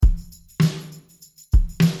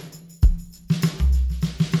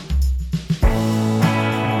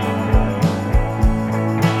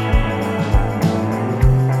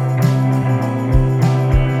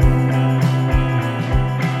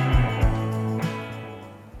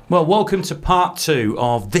Well, welcome to part 2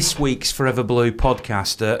 of this week's Forever Blue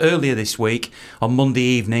podcast. Earlier this week, on Monday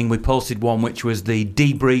evening, we posted one which was the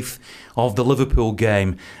debrief of the Liverpool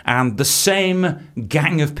game, and the same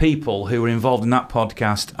gang of people who were involved in that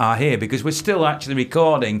podcast are here because we're still actually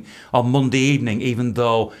recording on Monday evening, even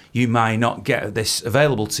though you may not get this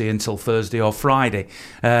available to you until Thursday or Friday.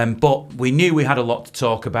 But we knew we had a lot to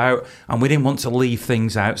talk about and we didn't want to leave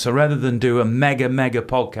things out, so rather than do a mega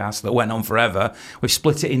podcast that went on forever, we've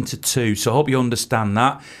split it into 2, so I hope you understand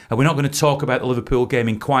that. We're not going to talk about the Liverpool game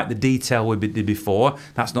in quite the detail we did before.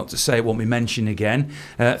 That's not to say it won't be mentioned again.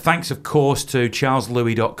 Thanks of course to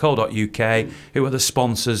charleslouis.co.uk, who are the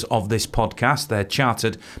sponsors of this podcast. They're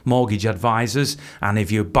chartered mortgage advisors, and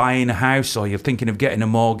if you're buying a house or you're thinking of getting a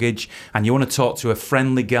mortgage and you want to talk to a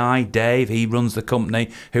friendly guy, Dave, he runs the company,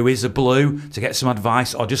 who is a Blue, to get some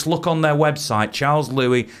advice, or just look on their website,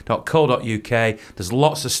 charleslouis.co.uk. There's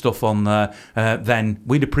lots of stuff on there. Then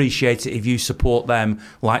we'd appreciate it if you support them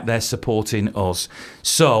like they're supporting us.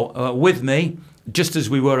 So with me, just as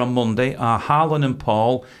we were on Monday, are Harlan and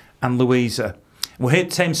Paul and Louisa. We're here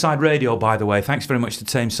at Tameside Radio, by the way. Thanks very much to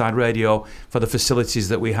Tameside Radio for the facilities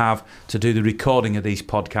that we have to do the recording of these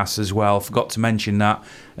podcasts as well. Forgot to mention that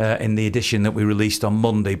in the edition that we released on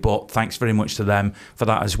Monday, but thanks very much to them for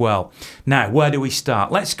that as well. Now, where do we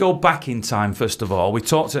start? Let's go back in time, first of all. We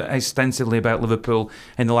talked extensively about Liverpool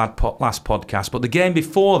in the last podcast, but the game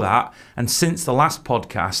before that, and since the last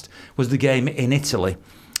podcast, was the game in Italy.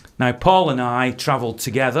 Now, Paul and I travelled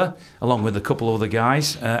together, along with a couple of other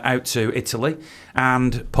guys, out to Italy,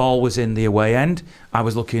 and Paul was in the away end. I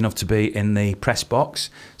was lucky enough to be in the press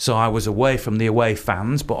box, so I was away from the away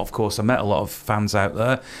fans, but of course I met a lot of fans out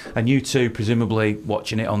there, and you two presumably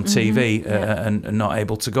watching it on TV and not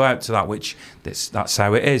able to go out to that, which that's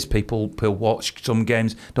how it is. People watch some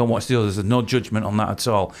games, don't watch the others. There's no judgment on that at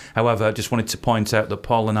all. However, I just wanted to point out that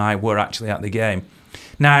Paul and I were actually at the game.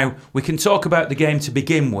 Now, we can talk about the game to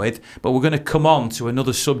begin with, but we're going to come on to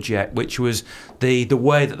another subject, which was the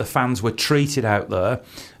way that the fans were treated out there,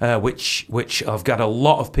 which I've got a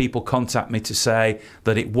lot of people contact me to say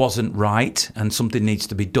that it wasn't right and something needs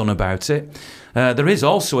to be done about it. There is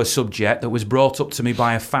also a subject that was brought up to me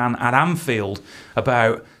by a fan at Anfield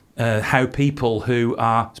about how people who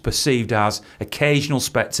are perceived as occasional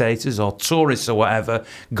spectators or tourists or whatever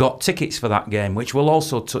got tickets for that game, which we'll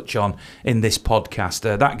also touch on in this podcast.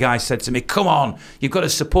 That guy said to me, come on, you've got to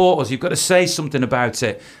support us, you've got to say something about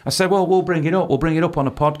it. I said, well, we'll bring it up on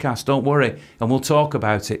a podcast, don't worry, and we'll talk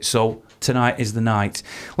about it. So tonight is the night.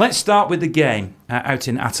 Let's start with the game out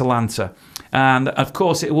in Atalanta. And of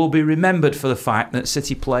course, it will be remembered for the fact that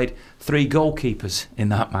City played 3 goalkeepers in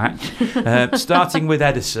that match, starting with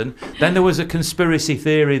Ederson. Then there was a conspiracy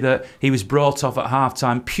theory that he was brought off at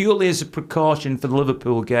half-time purely as a precaution for the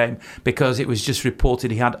Liverpool game because it was just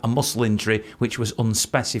reported he had a muscle injury which was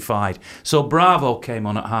unspecified. So Bravo came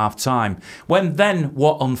on at half-time. When then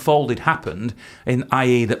what unfolded happened,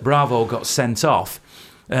 i.e. that Bravo got sent off,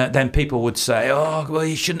 then people would say, oh, well,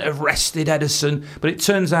 you shouldn't have rested Ederson. But it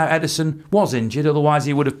turns out Ederson was injured, otherwise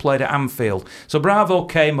he would have played at Anfield. So Bravo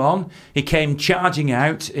came on, he came charging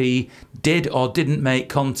out, he did or didn't make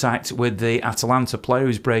contact with the Atalanta player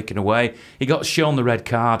who's breaking away. He got shown the red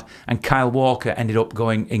card, and Kyle Walker ended up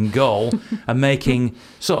going in goal and making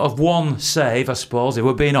sort of one save, I suppose, if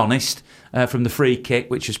we're being honest, from the free kick,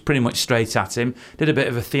 which was pretty much straight at him, did a bit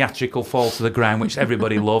of a theatrical fall to the ground, which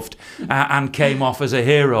everybody loved, and came off as a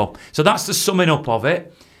hero. So that's the summing up of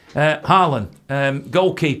it. Harlan,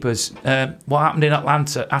 goalkeepers, what happened in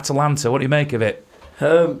Atalanta, what do you make of it?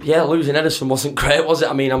 Losing Ederson wasn't great, was it?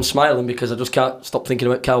 I mean, I'm smiling because I just can't stop thinking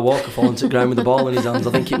about Kyle Walker falling to the ground with the ball in his hands.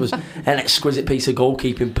 I think it was an exquisite piece of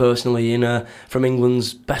goalkeeping, personally, from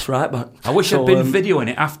England's best right-back. I wish I'd been videoing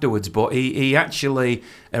it afterwards, but he actually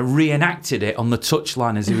reenacted it on the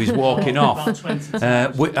touchline as he was walking off.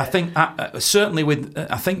 I think certainly with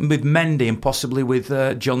Mendy and possibly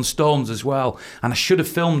with John Stones as well. And I should have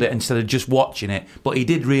filmed it instead of just watching it, but he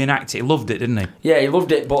did reenact it. He loved it, didn't he? Yeah, he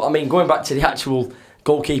loved it. But I mean, going back to the actual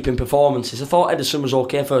goalkeeping performances, I thought Ederson was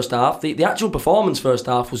okay first half. The actual performance first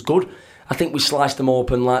half was good. I think we sliced them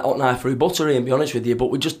open like hot knife through butter, and be honest with you, but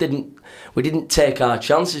we didn't take our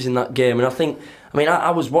chances in that game. And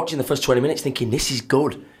I was watching the first 20 minutes thinking, this is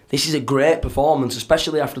good. This is a great performance,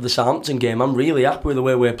 especially after the Southampton game. I'm really happy with the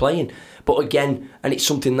way we're playing. But again, and it's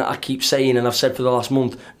something that I keep saying and I've said for the last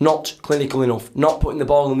month, not clinical enough, not putting the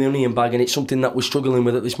ball in the onion bag, and it's something that we're struggling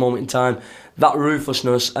with at this moment in time. That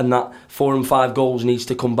ruthlessness and that 4 and 5 goals needs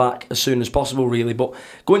to come back as soon as possible, really. But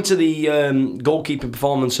going to the goalkeeping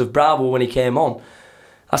performance of Bravo when he came on,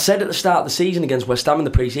 I said at the start of the season against West Ham in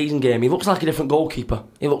the pre-season game, he looks like a different goalkeeper.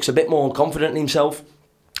 He looks a bit more confident in himself.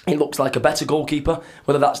 he looks like a better goalkeeper,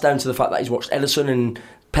 whether that's down to the fact that he's watched Ederson and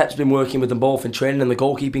Pep's been working with them both in training, and the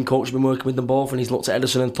goalkeeping coach has been working with them both, and he's looked at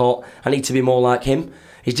Ederson and thought, I need to be more like him.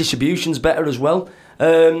 His distribution's better as well.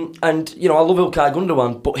 And, you know, I love Ilkay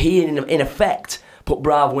Gundogan, but he, in effect, put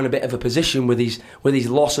Bravo in a bit of a position with his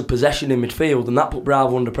loss of possession in midfield, and that put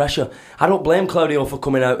Bravo under pressure. I don't blame Claudio for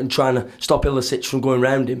coming out and trying to stop Ilicic from going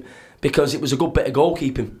round him, because it was a good bit of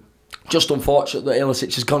goalkeeping. Just unfortunate that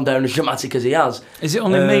Ilicic has gone down as dramatic as he has. Is it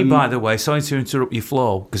only me, by the way? Sorry to interrupt your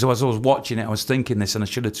flow, because as I was watching it, I was thinking this, and I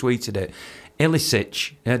should have tweeted it.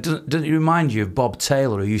 Ilicic, doesn't it remind you of Bob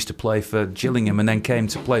Taylor, who used to play for Gillingham and then came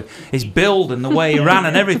to play? His build and the way he ran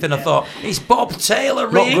and everything, I thought, it's Bob Taylor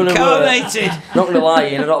reincarnated. Not going to lie,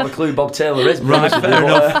 Ian, I don't have a clue Bob Taylor is. Right, fair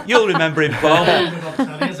enough. You'll remember him, Bob.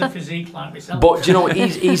 He has a physique like myself. But, do you know,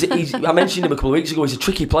 he's I mentioned him a couple of weeks ago, he's a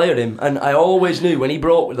tricky player, him, and I always knew when he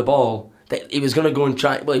broke with the ball that he was going to go and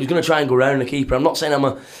try. Well, he was going to try and go round the keeper. I'm not saying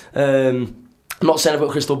I'm not saying I've got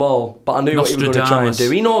a crystal ball, but I knew what he was going to try and do.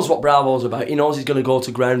 He knows what Bravo's about. He knows he's going to go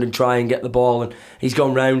to ground and try and get the ball, and he's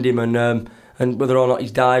gone round him, and whether or not he's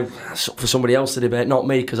dived, that's for somebody else to debate, not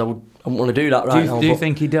me, because I wouldn't want to do that now. Do you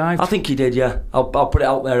think he dived? I think he did, yeah. I'll put it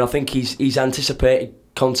out there. I think he's anticipated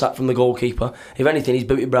contact from the goalkeeper. If anything, he's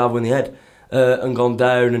booted Bravo in the head and gone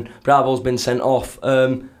down, and Bravo's been sent off.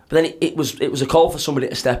 But then it was a call for somebody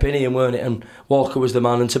to step in, Ian, weren't it? And Walker was the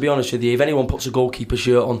man. And to be honest with you, if anyone puts a goalkeeper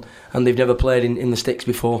shirt on and they've never played in the sticks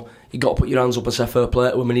before, you've got to put your hands up and say fair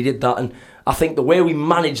play to him. And he did that. And I think the way we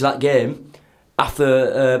managed that game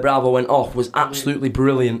after Bravo went off was absolutely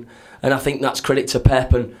brilliant. And I think that's credit to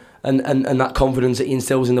Pep and that confidence that he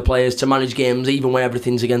instills in the players to manage games even when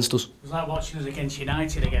everything's against us. It was like watching us against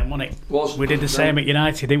United again, wasn't it? We did the same at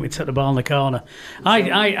United, didn't we? Took the ball in the corner.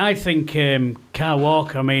 I think Kyle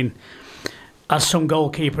Walker, I mean, as some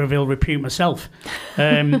goalkeeper of ill repute myself,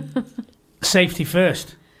 safety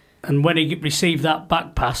first. And when he received that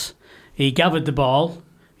back pass, he gathered the ball,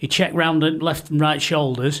 he checked round the left and right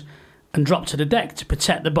shoulders and dropped to the deck to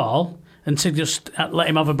protect the ball and to just let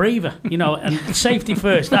him have a breather, you know, and safety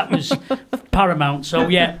first, that was paramount. So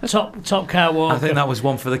yeah, top Kyle Walker. I think that was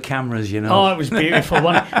one for the cameras, you know. Oh, it was beautiful,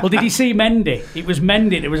 wasn't it? Well, did you see Mendy? It was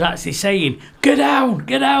Mendy that was actually saying, "Get down,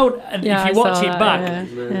 get out." And yeah, if you watch it back,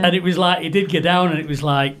 and it was like he did get down, and it was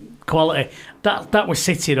like quality. That was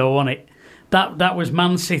City though, wasn't it? That was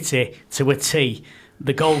Man City to a T.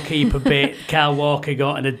 The goalkeeper bit, Kyle Walker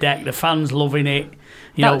got in the deck, the fans loving it.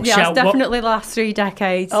 You know, yeah, it's definitely the last 3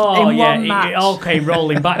 decades in in one match. It all came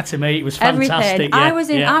rolling back to me. It was fantastic.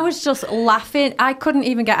 Everything. Yeah, I was just laughing. I couldn't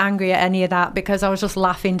even get angry at any of that because I was just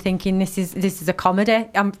laughing, thinking this is a comedy.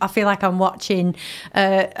 I feel like I'm watching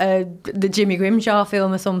the Jimmy Grimshaw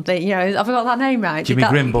film or something. You know, I forgot that name right. Jimmy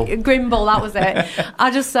Grimble. Grimble, that was it.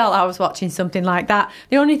 I just felt I was watching something like that.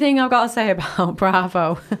 The only thing I've got to say about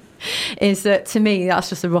Bravo is that to me that's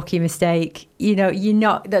just a rookie mistake. You know, you're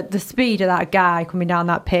not the speed of that guy coming down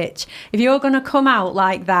that pitch. If you're going to come out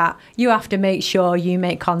like that, you have to make sure you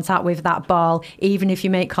make contact with that ball, even if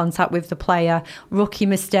you make contact with the player. Rookie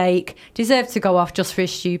mistake, deserved to go off just for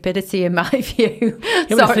his stupidity, in my view.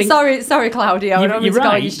 Sorry, Claudio. You're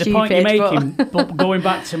right. The point you're making, but going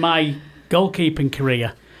back to my goalkeeping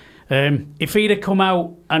career, if he'd have come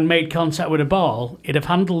out and made contact with a ball, he'd have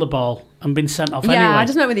handled the ball and been sent off anyway. Yeah, I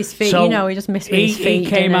just meant with his feet. So he just missed with his feet. He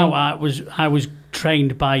came out. I was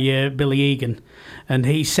trained by Billy Egan, and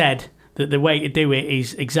he said that the way to do it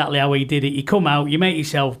is exactly how he did it. You come out, you make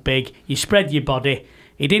yourself big, you spread your body.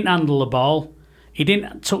 He didn't handle the ball. He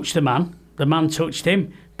didn't touch the man. The man touched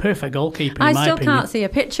him. Perfect goalkeeping, in my opinion. I still can't see a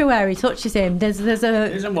picture where he touches him. There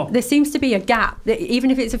seems to be a gap. Even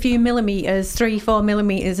if it's a few millimetres, 3-4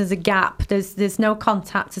 millimetres, there's a gap. There's no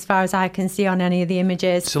contact as far as I can see on any of the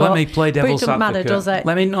images. So let me play devil's advocate. Matter, does it?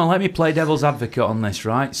 Let me play devil's advocate on this,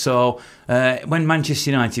 right? So when Manchester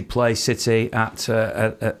United play City at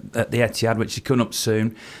the Etihad, which is coming up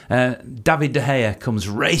soon, David De Gea comes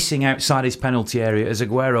racing outside his penalty area as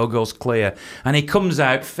Aguero goes clear, and he comes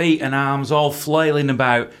out, feet and arms all flailing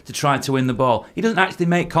about to try to win the ball. He doesn't actually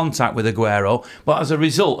make contact with Aguero, but as a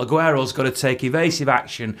result, Aguero's got to take evasive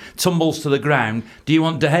action, tumbles to the ground. Do you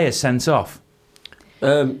want De Gea sent off?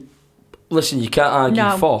 Listen, you can't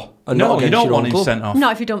argue for and no, not against you don't your want own him club. sent off.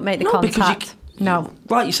 Not if you don't make the contact.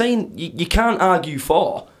 Like you're saying, you can't argue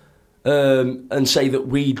for and say that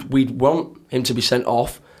we'd want him to be sent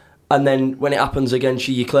off and then when it happens against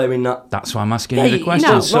you, you're claiming that. That's why I'm asking Yeah, you the you- question.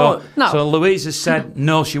 no, so no. Louise has said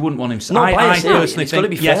no, she wouldn't want him sent No, off. but I I say personally it's gotta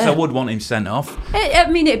think be yes, fair. I would want him sent off. I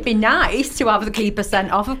mean, it'd be nice to have the keeper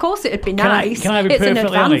sent off. Of course, it'd be nice. can I be it's an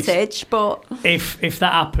perfectly honest? advantage, but If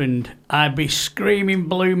that happened, I'd be screaming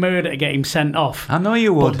blue murder to get him sent off. I know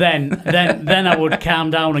you But would. then I would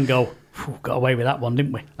calm down and go, "Phew, got away with that one,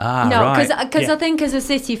 didn't we?" no, right. because Yeah. I think as a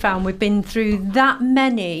City fan, we've been through that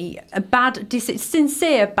many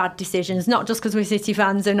sincere bad decisions. Not just because we're City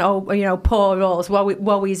fans and poor us,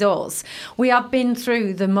 woe is us. We have been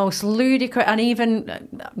through the most ludicrous, and even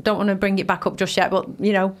don't want to bring it back up just yet, but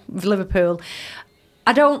with Liverpool,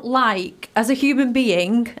 I don't like, as a human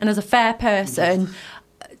being and as a fair person.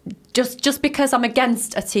 Just because I'm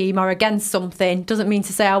against a team or against something doesn't mean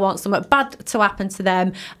to say I want something bad to happen to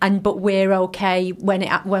them. But we're okay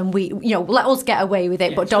when we let us get away with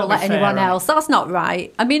it, Yeah, but it's don't gotta let be anyone fair, else. That's not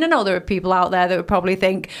right. I mean, I know there are people out there that would probably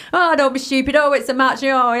think, "Oh, don't be stupid. Oh, it's a match.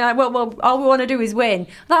 Well, all we want to do is win."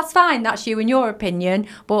 That's fine. That's you and your opinion.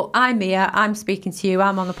 But I'm here. I'm speaking to you.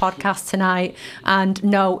 I'm on the podcast tonight, and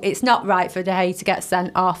no, it's not right for De Gea to get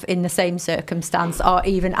sent off in the same circumstance, or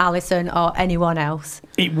even Alisson or anyone else.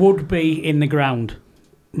 It would be in the ground.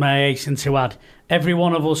 May I hasten to add, every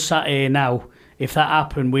one of us sat here now, if that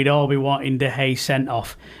happened, we'd all be wanting De Gea sent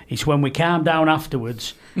off. It's when we calmed down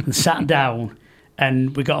afterwards and sat down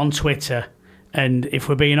and we got on Twitter, and if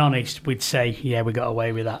we're being honest, we'd say, yeah, we got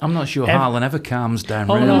away with that. I'm not sure Ev- Haaland ever calms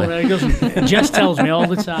down, Oh, really. no, he doesn't. Jess tells me all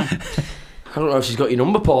the time. I don't know if she's got your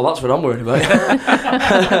number, Paul. That's what I'm worried about.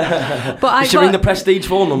 But Should ring the Prestige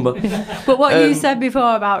phone number. But what you said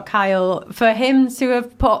before about Kyle, for him to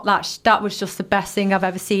have put that was just the best thing I've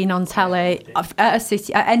ever seen on telly at a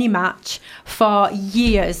City, at any match for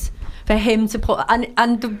years. For him to put,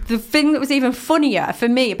 and the thing that was even funnier for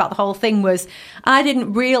me about the whole thing was I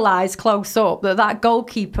didn't realise close up that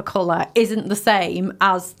goalkeeper colour isn't the same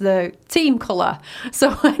as the team colour.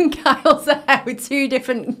 So when Kyle's there with two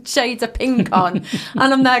different shades of pink on,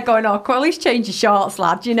 and I'm there going, "Oh, well, he's changed your shorts,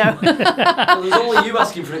 lad," Well, there's only you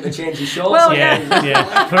asking for him to change his shorts. Well,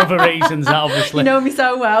 Yeah, for other reasons, obviously. You know me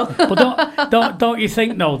so well. But don't you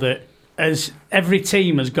think, though, that as every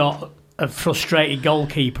team has got a frustrated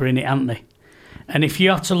goalkeeper in it, haven't they? And if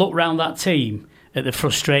you have to look round that team at the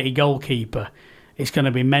frustrated goalkeeper, it's going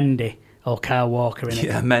to be Mendy or Kyle Walker in it.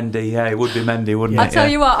 Yeah, Mendy. Yeah, it would be Mendy, wouldn't I it? tell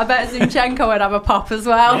Yeah. you what, I bet Zinchenko would have a pop as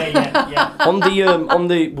well. Yeah. on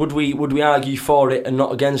the would we argue for it and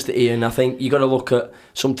not against it, Ian? I think you got to look at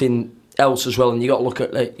something else as well, and you got to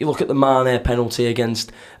look at the Mane penalty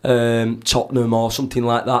against Tottenham or something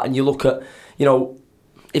like that, and you look at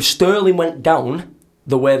if Sterling went down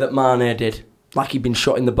the way that Mane did, like he'd been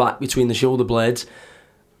shot in the back between the shoulder blades,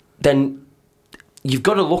 then you've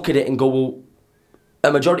got to look at it and go, well,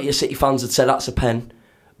 a majority of City fans had said that's a pen,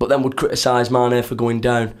 but then would criticise Mane for going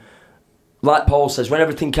down. Like Paul says, when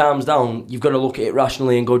everything calms down, you've got to look at it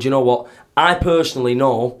rationally and go, do you know what? I personally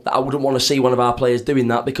know that I wouldn't want to see one of our players doing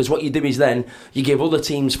that, because what you do is then you give other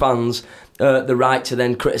teams' fans the right to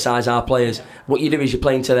then criticise our players. What you do is you're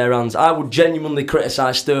playing to their hands. I would genuinely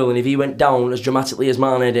criticise Sterling if he went down as dramatically as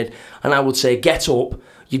Mane did, and I would say, get up,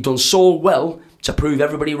 you've done so well to prove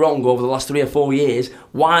everybody wrong over the last 3 or 4 years.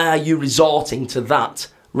 Why are you resorting to that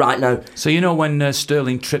right now? So when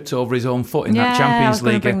Sterling tripped over his own foot in that Yeah, Champions I was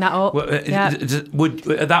gonna League, bring that up. Yeah. Would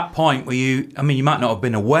at that point were you? I mean, you might not have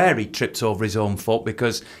been aware he tripped over his own foot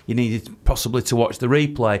because you needed possibly to watch the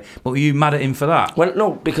replay. But were you mad at him for that?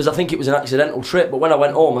 No, because I think it was an accidental trip. But when I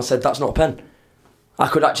went home, I said that's not a pen. I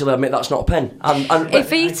could actually admit that's not a pen. And If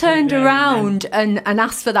he turned around and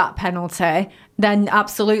asked for that penalty, then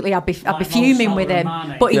absolutely I'd be Mo fuming with Salah him. and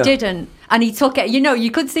Mane. But he Yeah. didn't. And he took it. You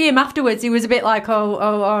could see him afterwards. He was a bit like, oh,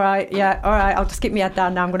 all right, yeah, all right, I'll just keep my head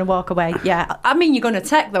down now. I'm going to walk away. Yeah. I mean, you're going to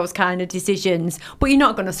take those kind of decisions, but you're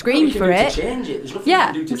not going to scream for it. Change it. There's nothing Yeah,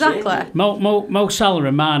 you can do to change exactly. it. Mo Salah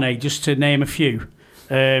and Mane, just to name a few.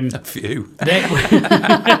 A few. They,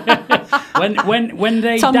 when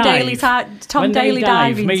they Tom dive, Daly, Tom when they Daily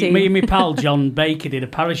dive, diving me team. and my pal John Baker did a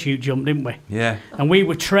parachute jump, didn't we? Yeah. And we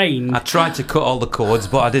were trained. I tried to cut all the cords,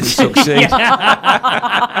 but I didn't succeed. Not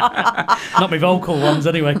my vocal ones,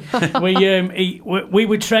 anyway. We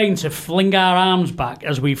were trained to fling our arms back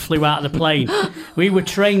as we flew out of the plane. We were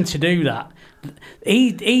trained to do that.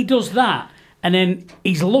 He does that, and then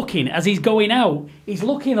he's looking as he's going out. He's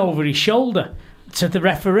looking over his shoulder to the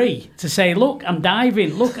referee to say, "Look, I'm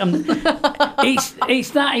diving. Look, I'm."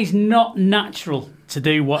 That is not natural to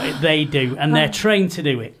do what they do, and they're trained to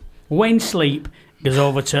do it. Wayne Sleep goes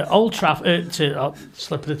over to Old Trafford,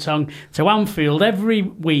 slip of the tongue, to Anfield every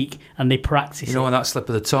week, and they practice. You know what that slip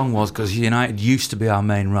of the tongue was? Because United used to be our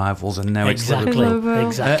main rivals, and now it's Liverpool.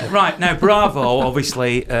 Exactly. Right, now Bravo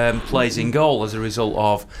obviously plays in goal as a result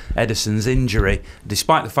of Ederson's injury,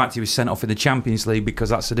 despite the fact he was sent off in the Champions League because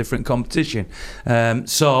that's a different competition.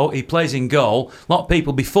 So he plays in goal. A lot of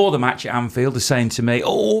people before the match at Anfield are saying to me,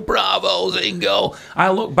 "Oh, Bravo's in goal."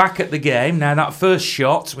 I look back at the game. Now, that first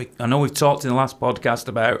shot, I know we've talked in the last podcast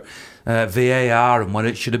about VAR and when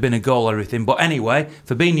it should have been a goal or everything. But anyway,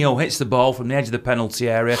 Fabinho hits the ball from the edge of the penalty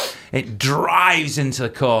area. It drives into the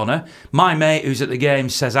corner. My mate who's at the game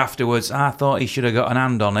says afterwards, "I thought he should have got an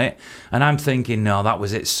hand on it." And I'm thinking, no, that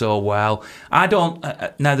was it so well. I don't...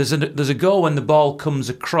 now, there's a goal when the ball comes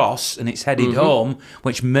across and it's headed home,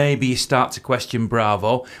 which maybe you start to question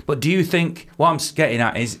Bravo. But do you think, what I'm getting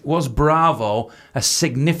at is, was Bravo a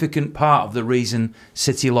significant part of the reason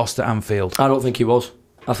City lost at Anfield? I don't think he was.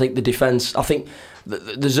 I think the defence. I think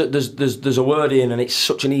there's a word in, and it's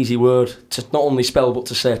such an easy word to not only spell but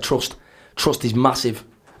to say trust. Trust is massive,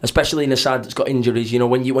 especially in a side that's got injuries. You know,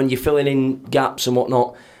 when you're filling in gaps and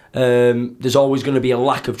whatnot, there's always going to be a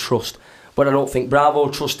lack of trust. But I don't think Bravo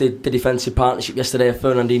trusted the defensive partnership yesterday of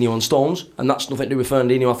Fernandinho and Stones, and that's nothing to do with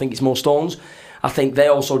Fernandinho. I think it's more Stones. I think they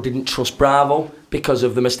also didn't trust Bravo because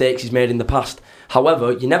of the mistakes he's made in the past.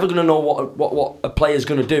 However, you're never going to know what a player's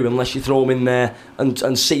going to do unless you throw them in there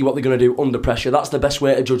and see what they're going to do under pressure. That's the best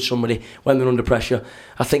way to judge somebody when they're under pressure.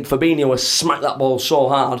 I think Fabinho has smacked that ball so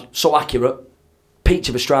hard, so accurate, peach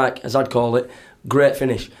of a strike, as I'd call it, great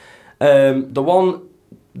finish.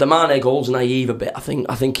 The Mane goal's naive a bit. I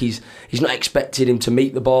think he's not expected him to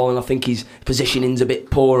meet the ball, and I think his positioning's a bit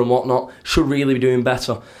poor and whatnot. Should really be doing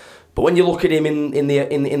better. But when you look at him in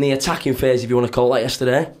the attacking phase, if you want to call it like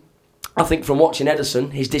yesterday, I think from watching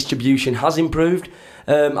Ederson, his distribution has improved.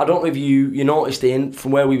 I don't know if you noticed, Ian,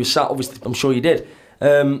 from where we were sat, obviously I'm sure you did.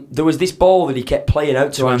 There was this ball that he kept playing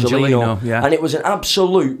out to Angelino, yeah. And it was an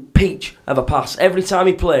absolute peach of a pass. Every time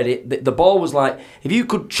he played it, the ball was like, if you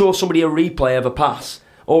could show somebody a replay of a pass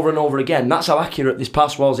over and over again, that's how accurate this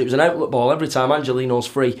pass was. It was an outlet ball every time Angelino's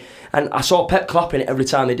free. And I saw Pep clapping it every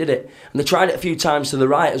time they did it. And they tried it a few times to the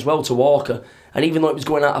right as well, to Walker. And even though it was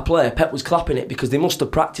going out of play, Pep was clapping it because they must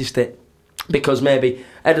have practiced it. Because maybe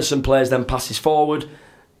Ederson plays then passes forward.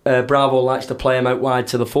 Bravo likes to play him out wide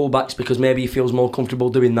to the fullbacks because maybe he feels more comfortable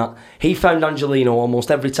doing that. He found Angelino almost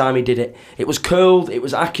every time he did it. It was curled, it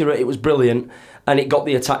was accurate, it was brilliant, and it got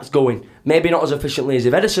the attacks going. Maybe not as efficiently as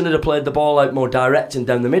if Ederson had played the ball out more direct and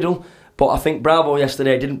down the middle, but I think Bravo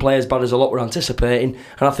yesterday didn't play as bad as a lot were anticipating,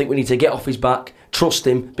 and I think we need to get off his back, trust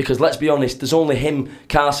him, because let's be honest, there's only him,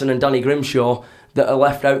 Carson and Danny Grimshaw that are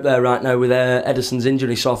left out there right now with Ederson's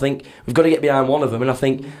injury. So I think we've got to get behind one of them, and I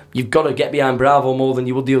think you've got to get behind Bravo more than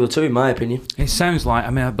you would the other two, in my opinion. It sounds like,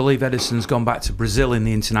 I believe Ederson's gone back to Brazil in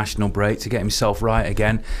the international break to get himself right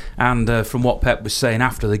again, and from what Pep was saying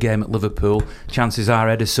after the game at Liverpool, chances are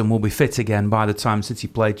Ederson will be fit again by the time City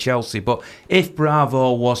played Chelsea. But if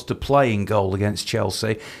Bravo was to play in goal against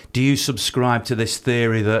Chelsea, do you subscribe to this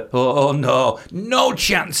theory that, no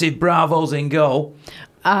chance if Bravo's in goal?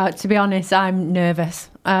 To be honest, I'm nervous.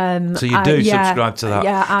 So you do subscribe to that?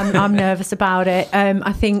 Yeah, I'm nervous about it.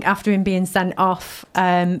 I think after him being sent off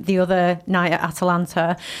the other night at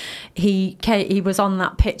Atalanta, he was on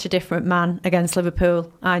that pitch a different man against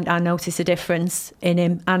Liverpool. I noticed a difference in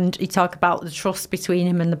him. And you talk about the trust between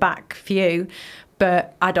him and the back few,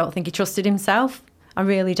 but I don't think he trusted himself. I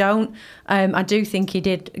really don't. I do think he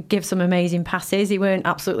did give some amazing passes. He weren't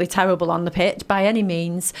absolutely terrible on the pitch by any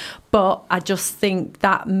means, but I just think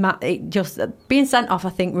that being sent off, I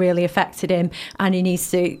think, really affected him, and he needs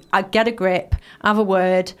to get a grip, have a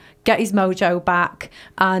word, get his mojo back,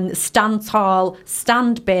 and stand tall,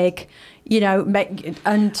 stand big.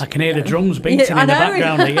 And I can hear the drums beating in the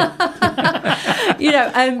background here.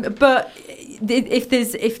 But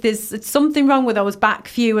if there's something wrong with those back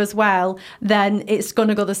few as well, then it's going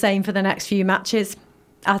to go the same for the next few matches.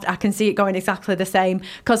 I can see it going exactly the same,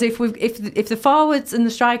 because if the forwards and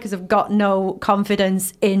the strikers have got no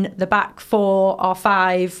confidence in the back 4 or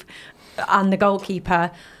 5 and the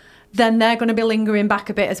goalkeeper, then they're going to be lingering back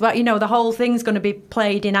a bit as well. The whole thing's going to be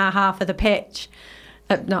played in our half of the pitch.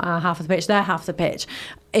 Not our half of the pitch, their half of the pitch,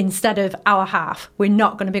 instead of our half. We're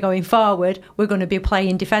not going to be going forward. We're going to be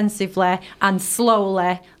playing defensively and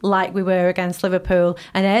slowly like we were against Liverpool.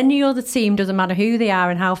 And any other team, doesn't matter who they are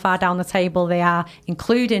and how far down the table they are,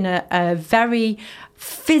 including a very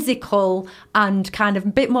physical and kind of a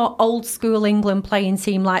bit more old school England playing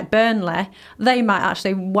team like Burnley, they might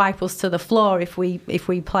actually wipe us to the floor if we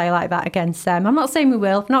play like that against them. I'm not saying we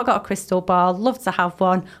will. I've not got a crystal ball. Love to have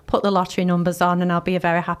one. Put the lottery numbers on and I'll be a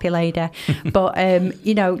very happy lady. But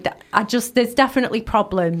there's definitely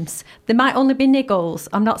problems. There might only be niggles.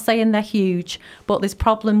 I'm not saying they're huge, but there's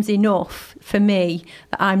problems enough for me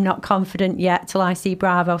that I'm not confident yet till I see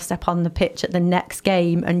Bravo step on the pitch at the next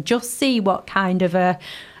game and just see what kind of a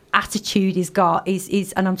attitude he's got.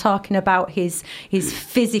 And I'm talking about his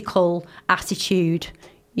physical attitude,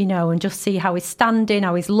 and just see how he's standing,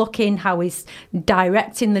 how he's looking, how he's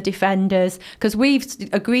directing the defenders. Because we've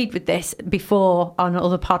agreed with this before on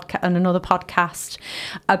another podcast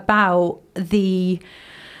about the,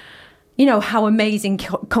 how amazing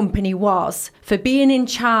Kompany was for being in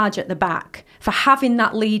charge at the back, for having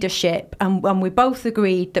that leadership. And we both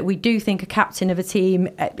agreed that we do think a captain of a team,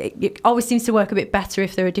 it always seems to work a bit better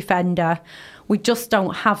if they're a defender. We just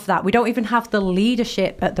don't have that. We don't even have the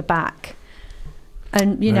leadership at the back.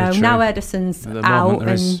 And, now Ederson's out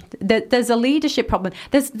and there's a leadership problem.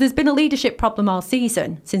 There's been a leadership problem all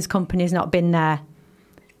season since Kompany's not been there.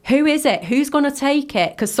 Who is it? Who's going to take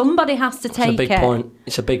it? Because somebody has to take it.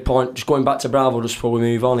 It's a big point. Just going back to Bravo just before we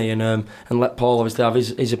move on, Ian, and let Paul obviously have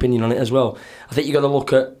his opinion on it as well. I think you've got to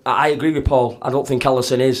look at... I agree with Paul. I don't think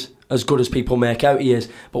Alisson is as good as people make out he is.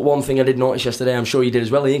 But one thing I did notice yesterday, I'm sure you did as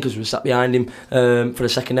well, Ian, because we sat behind him for the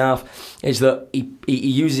second half, is that he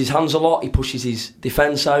uses his hands a lot. He pushes his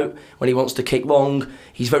defence out when he wants to kick long.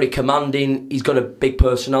 He's very commanding. He's got a big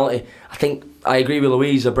personality. I agree with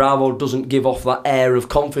Louisa. Bravo doesn't give off that air of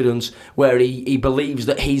confidence where he believes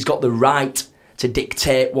that he's got the right to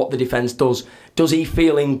dictate what the defence does. Does he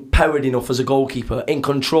feel empowered enough as a goalkeeper, in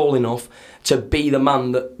control enough to be the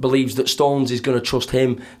man that believes that Stones is going to trust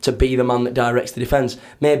him to be the man that directs the defence?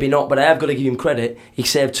 Maybe not, but I have got to give him credit. He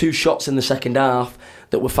saved 2 shots in the second half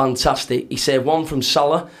that were fantastic. He saved one from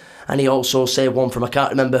Salah, and he also saved one from, I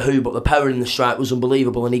can't remember who, but the power in the strike was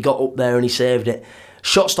unbelievable, and he got up there and he saved it.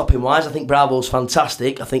 Shot stopping wise, I think Bravo's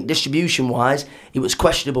fantastic. I think distribution wise, he was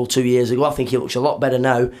questionable 2 years ago. I think he looks a lot better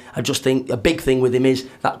now. I just think a big thing with him is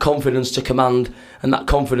that confidence to command and that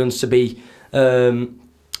confidence to be, confident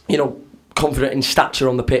in stature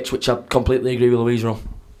on the pitch, which I completely agree with Louisa on.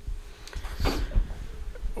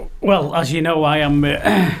 Well, as you know, I'm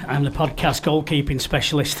the podcast goalkeeping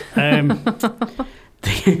specialist.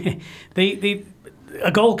 A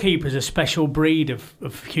goalkeeper's a special breed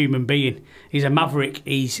of human being. He's a maverick.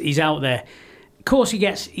 He's out there. Of course, he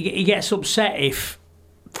gets upset if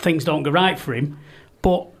things don't go right for him.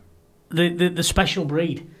 But the special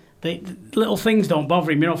breed, the little things don't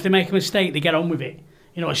bother him. If they make a mistake, they get on with it.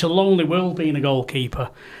 It's a lonely world being a goalkeeper.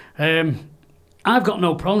 I've got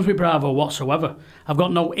no problems with Bravo whatsoever. I've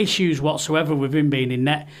got no issues whatsoever with him being in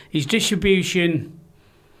net. His distribution,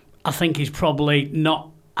 I think, is probably not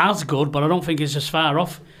as good, but I don't think it's as far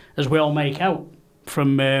off as we all make out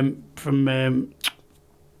from Ederson.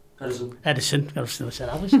 I still said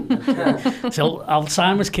Alisson. So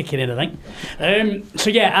Alzheimer's kicking in, I think. So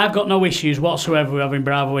yeah, I've got no issues whatsoever with having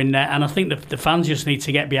Bravo in there, and I think the fans just need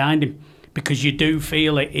to get behind him, because you do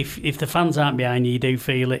feel it. If the fans aren't behind you, you do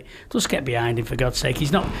feel it. Just get behind him, for God's sake.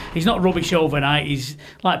 He's not rubbish overnight. He's,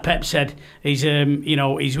 like Pep said, he's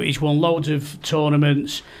won loads of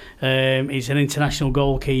tournaments. He's an international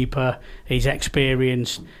goalkeeper. He's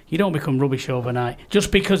experienced. You don't become rubbish overnight.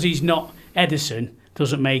 Just because he's not Ederson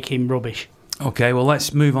doesn't make him rubbish. Okay, well,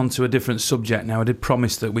 let's move on to a different subject now. I did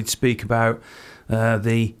promise that we'd speak about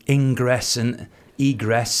the ingress and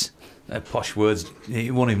egress. Posh words,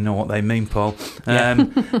 you won't even know what they mean, Paul.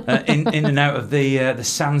 In and out of the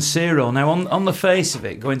San Siro. Now, on the face of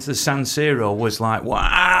it, going to the San Siro was like,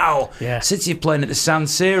 wow, yeah. City are playing at the San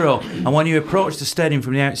Siro. And when you approach the stadium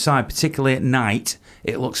from the outside, particularly at night,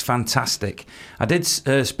 it looks fantastic. I did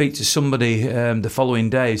speak to somebody the following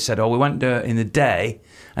day who said, we went there in the day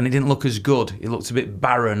and it didn't look as good. It looked a bit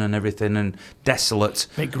barren and everything and desolate.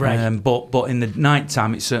 A bit grey. But in the night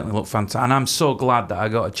time, it certainly looked fantastic. And I'm so glad that I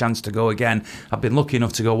got a chance to go again. I've been lucky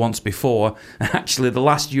enough to go once before. Actually, the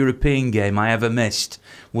last European game I ever missed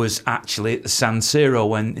was actually at the San Siro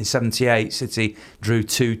when in '78 City drew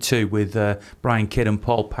 2-2 with Brian Kidd and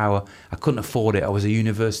Paul Power. I couldn't afford it. I was a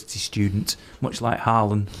university student, much like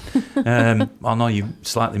Haaland. I know you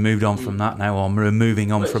slightly moved on from that now, or we're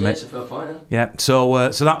moving on from it. Yeah. So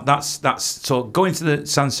that's so going to the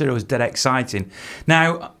San Siro is dead exciting.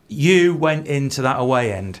 Now you went into that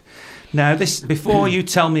away end. Now, before you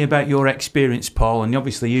tell me about your experience, Paul, and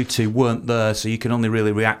obviously you two weren't there, so you can only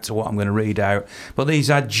really react to what I'm going to read out, but these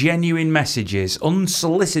are genuine messages,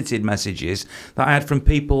 unsolicited messages that I had from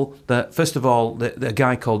people that, first of all, the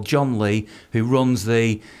guy called John Lee, who runs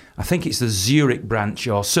I think it's the Zurich branch,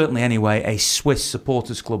 or certainly anyway, a Swiss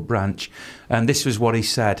supporters club branch. And this was what he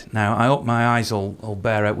said. Now, I hope my eyes will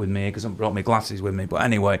bear out with me because I haven't brought my glasses with me, but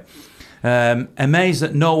anyway. Amazed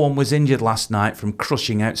that no one was injured last night from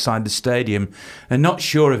crushing outside the stadium, and not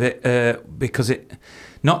sure of it because it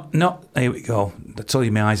not here we go. I told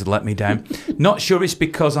you my eyes had let me down. Not sure it's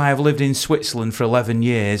because I have lived in Switzerland for 11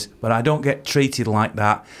 years, but I don't get treated like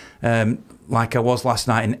that. Like I was last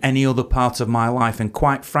night in any other part of my life, and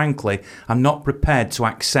quite frankly, I'm not prepared to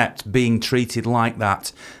accept being treated like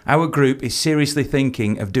that. Our group is seriously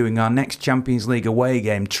thinking of doing our next Champions League away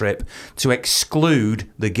game trip to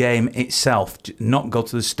exclude the game itself, not go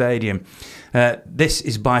to the stadium. This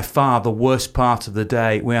is by far the worst part of the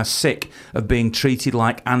day. We are sick of being treated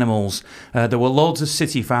like animals. There were loads of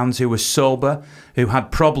City fans who were sober, who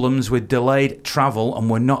had problems with delayed travel and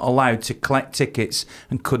were not allowed to collect tickets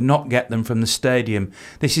and could not get them from the stadium.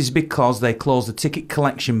 This is because they closed the ticket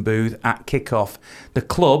collection booth at kick-off. The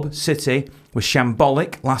club, City, was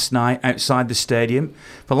shambolic last night outside the stadium.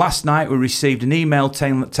 For last night, we received an email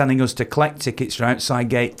telling us to collect tickets from outside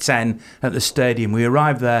gate 10 at the stadium. We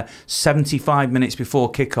arrived there 75 minutes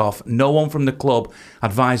before kick-off. No one from the club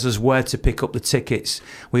advised us where to pick up the tickets.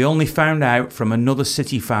 We only found out from another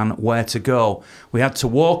City fan where to go. We had to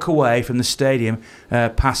walk away from the stadium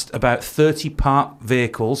past about 30 parked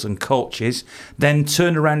vehicles and coaches, then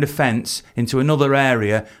turn around a fence into another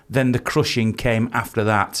area, then the crushing came after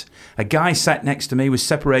that. A guy sat next to me was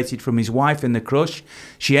separated from his wife in the crush.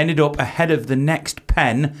 She ended up ahead of the next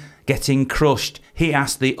pen, getting crushed. He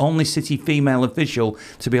asked the only City female official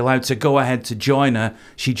to be allowed to go ahead to join her.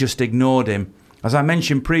 She just ignored him. As I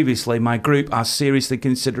mentioned previously, my group are seriously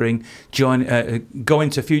considering going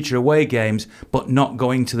to future away games, but not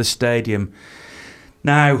going to the stadium.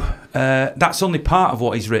 Now, that's only part of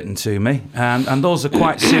what he's written to me, and those are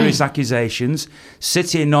quite serious accusations.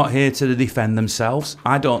 City are not here to defend themselves.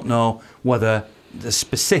 I don't know whether the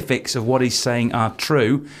specifics of what he's saying are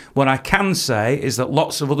true. What I can say is that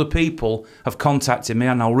lots of other people have contacted me,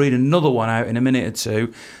 and I'll read another one out in a minute or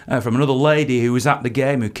two from another lady who was at the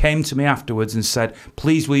game, who came to me afterwards and said,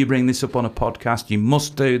 please will you bring this up on a podcast, you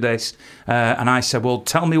must do this. And I said, well,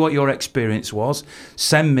 tell me what your experience was,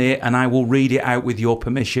 send me it and I will read it out with your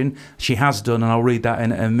permission. She has done, and I'll read that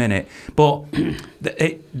in a minute. But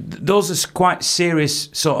those are quite serious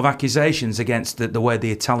sort of accusations against the way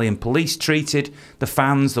the Italian police treated the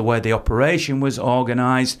fans, the way the operation was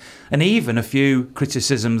organised, and even a few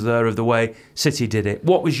criticisms there of the way City did it.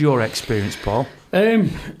 What was your experience, Paul? Can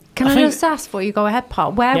I just ask before you go ahead,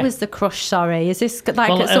 Paul? Where was the crush? Sorry, is this like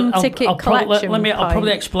at some ticket collection? I'll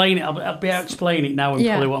probably explain it. I'll be able to explain it now and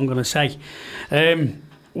probably what I'm going to say.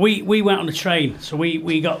 We went on the train, so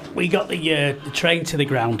we got the train to the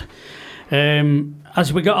ground.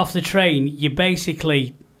 As we got off the train, you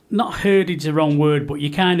basically, not herded's the wrong word, but you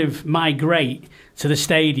kind of migrate to the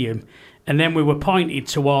stadium, and then we were pointed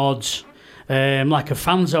towards like a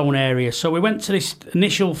fan zone area. So we went to this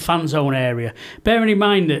initial fan zone area, bearing in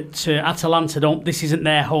mind that Atalanta this isn't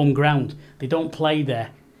their home ground. They don't play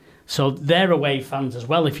there. So they're away fans as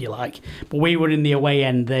well, if you like. But we were in the away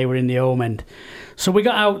end, they were in the home end. So we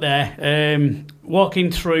got out there,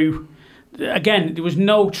 walking through. Again, there was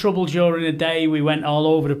no trouble during the day. We went all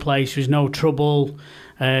over the place. There was no trouble.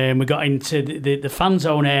 We got into the fan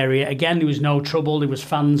zone area. Again, there was no trouble. There was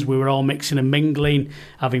fans. We were all mixing and mingling,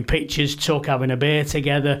 having pictures, having a beer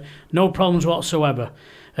together. No problems whatsoever.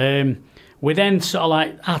 We then sort of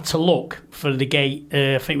like had to look for the gate.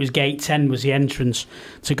 I think it was gate 10 was the entrance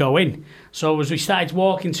to go in. So as we started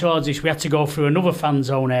walking towards this, we had to go through another fan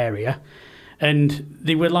zone area. And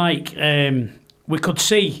they were like, we could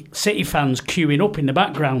see City fans queuing up in the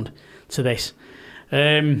background to this.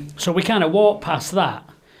 So we kind of walked past that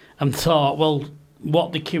and thought, well,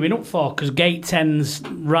 what they're queuing up for? Because gate 10's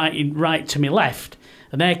right to my left,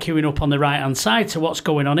 and they're queuing up on the right-hand side. So what's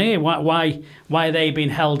going on here? Why are they being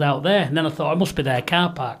held out there? And then I thought, it must be their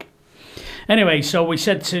car park. Anyway, so we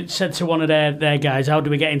said to one of their guys, how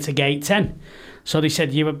do we get into gate 10? So they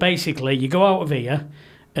said, you go out of here,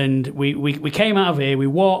 and we came out of here, we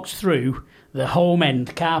walked through the home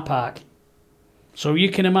end car park. So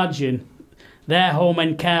you can imagine their home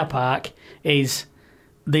end car park is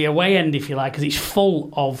the away end, if you like, because it's full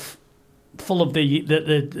of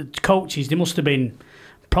the coaches. There must have been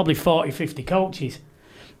probably 40, 50 coaches.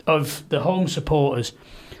 of the home supporters.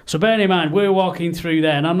 So bearing in mind, we're walking through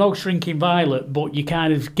there, and I'm no shrinking violet, but you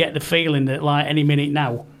kind of get the feeling that like any minute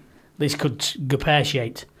now, this could go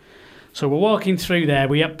pear-shaped. So we're walking through there.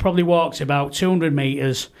 We have probably walked about 200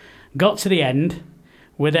 metres, got to the end.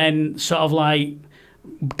 We're then sort of like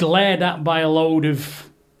glared at by a load of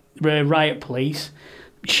riot police,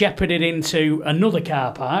 shepherded into another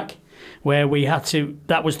car park where we had to,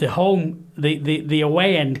 that was the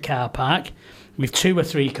away end car park with 2 or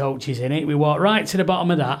 3 coaches in it. We walked right to the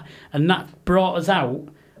bottom of that, and that brought us out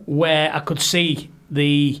where I could see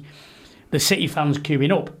the City fans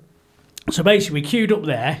queuing up. So basically we queued up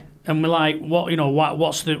there, and we're like,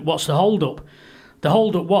 what's the hold up? The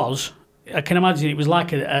hold up was, I can imagine it was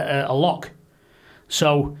like a lock.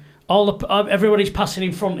 So everybody's passing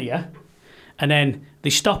in front of you, and then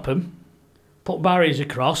they stop them, put barriers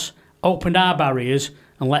across, opened our barriers,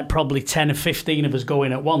 and let probably 10 or 15 of us go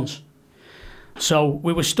in at once. So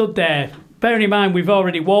we were stood there. Bearing in mind, we've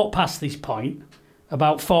already walked past this point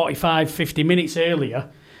about 45, 50 minutes earlier.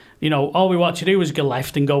 All we wanted to do was go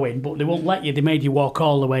left and go in, but they won't let you. They made you walk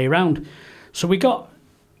all the way around. So we got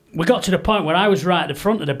to the point where I was right at the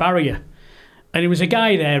front of the barrier, and there was a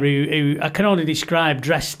guy there who I can only describe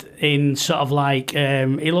dressed in sort of like,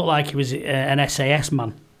 he looked like he was an SAS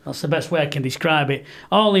man. That's the best way I can describe it.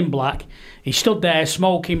 All in black. He stood there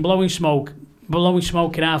smoking, blowing smoke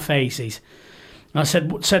in our faces. And I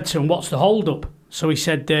said to him, "What's the hold up?" So he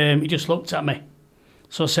said, he just looked at me.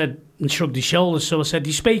 So I said, and shrugged his shoulders. So I said, "Do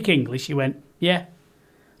you speak English?" He went, "Yeah." I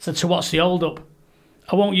said, "So what's the hold up?"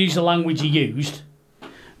 I won't use the language he used,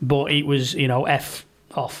 but it was, F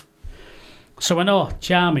off. So I went, "Oh,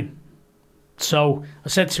 charming." So I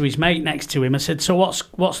said to his mate next to him, I said, "So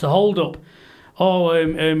what's the hold up?" "Oh,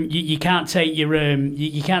 you can't take your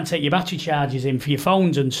you can't take your battery charges in for your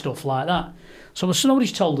phones and stuff like that." So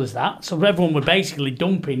nobody's told us that. So everyone were basically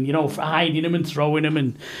dumping, hiding them and throwing them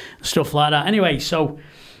and stuff like that. Anyway, so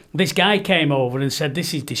this guy came over and said,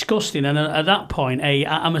 "This is disgusting." And at that point,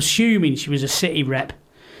 I'm assuming she was a City rep,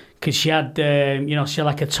 because she had, she had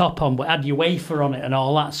like a top on, but had your wafer on it and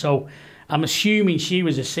all that. So I'm assuming she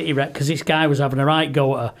was a City rep, because this guy was having a right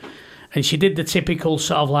go at her. And she did the typical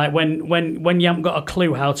sort of like, when you haven't got a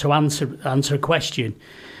clue how to answer a question,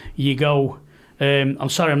 you go, "I'm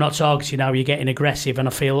sorry, I'm not talking to you now. You're getting aggressive, and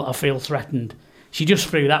I feel threatened." She just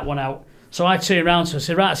threw that one out. So I turned around to her, I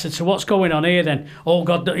said, "Right," I said, "So what's going on here then?" "Oh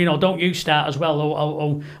God, don't you start as well.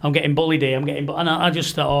 Oh, I'm getting bullied here. And I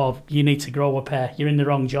just thought, "Oh, you need to grow up here. You're in the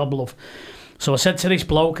wrong job, love." So I said to this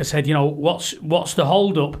bloke, I said, "What's the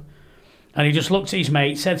hold up?" And he just looked at his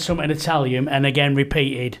mate, said something in Italian, and again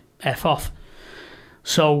repeated, "F off."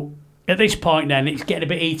 So at this point then, it's getting a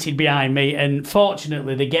bit heated behind me, and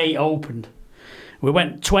fortunately the gate opened.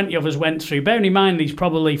 20 of us went through. Bearing in mind, there's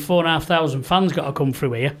probably 4,500 fans got to come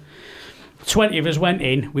through here. 20 of us went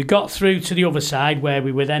in. We got through to the other side, where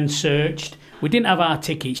we were then searched. We didn't have our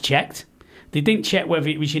tickets checked. They didn't check whether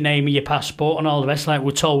it was your name or your passport and all the rest, like we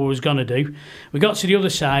were told we was going to do. We got to the other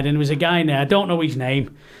side, and there was a guy in there. I don't know his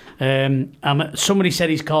name. Somebody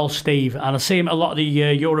said he's called Steve, and I see him at a lot of the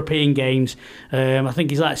European games. I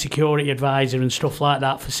think he's like security advisor and stuff like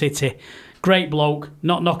that for City. Great bloke,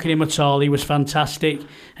 not knocking him at all. He was fantastic.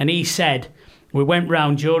 And he said, we went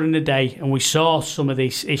round during the day and we saw some of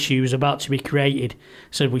these issues about to be created.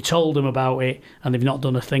 Said we told them about it, and they've not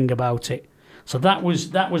done a thing about it. So that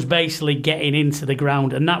was basically getting into the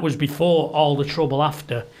ground, and that was before all the trouble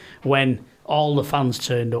after, when all the fans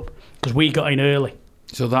turned up, because we got in early.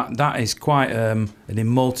 So that is quite an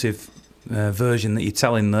emotive version that you're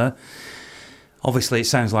telling there. Obviously, it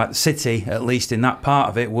sounds like the City, at least in that part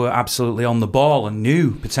of it, were absolutely on the ball and knew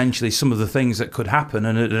potentially some of the things that could happen,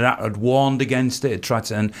 and had warned against it, had tried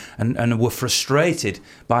to, and were frustrated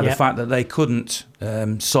by the fact that they couldn't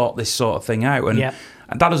sort this sort of thing out.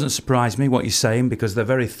 And that doesn't surprise me, what you're saying, because they're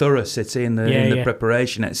very thorough, City, in the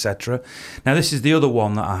preparation, etc. Now, this is the other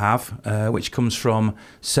one that I have, which comes from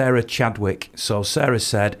Sarah Chadwick. So Sarah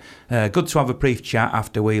said, good to have a brief chat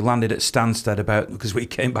after we landed at Stansted, because we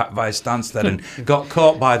came back via Stansted and got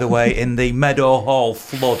caught, by the way, in the Meadow Hall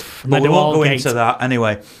flood. But we won't go into that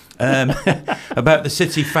anyway. About the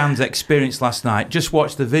City fans' experience last night. Just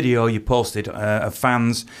watched the video you posted of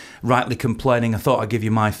fans rightly complaining. I thought I'd give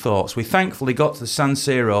you my thoughts. We thankfully got to the San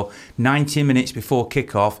Siro 90 minutes before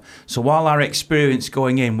kick-off, so while our experience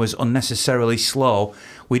going in was unnecessarily slow,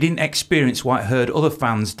 we didn't experience what I heard other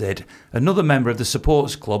fans did. Another member of the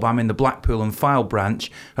supporters club, I'm in the Blackpool and Fylde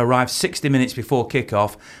branch, arrived 60 minutes before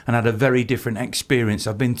kick-off and had a very different experience.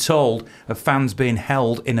 I've been told of fans being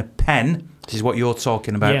held in a pen This is what you're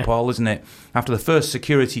talking about, Yeah. Paul, isn't it? After the first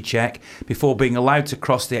security check, before being allowed to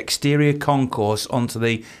cross the exterior concourse onto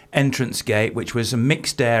the entrance gate, which was a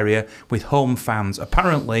mixed area with home fans.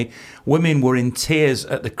 Apparently, women were in tears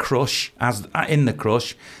at the crush,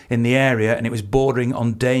 in the area, and it was bordering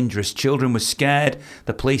on dangerous. Children were scared.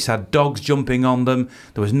 The police had dogs jumping on them.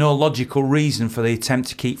 There was no logical reason for the attempt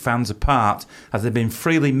to keep fans apart, as they'd been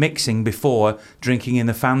freely mixing before, drinking in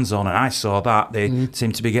the fan zone. And I saw that. They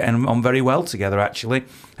seemed to be getting on very well together, actually.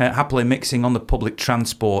 Happily mixing on the public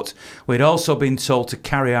transport. We'd also been told to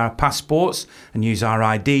carry our passports and use our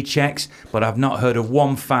ID checks, but I've not heard of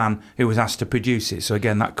one fan who was asked to produce it. So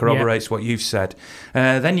again, that corroborates what you've said.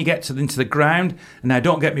 Then you get into the ground. Now,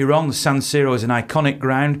 don't get me wrong, the San Siro is an iconic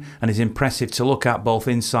ground and is impressive to look at both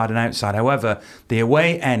inside and outside. However, the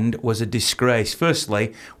away end was a disgrace.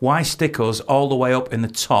 Firstly, why stick us all the way up in the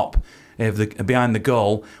top behind the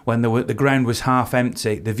goal when the ground was half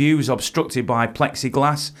empty? The view was obstructed by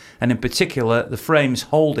plexiglass, and in particular the frames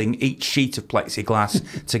holding each sheet of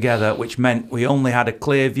plexiglass together, which meant we only had a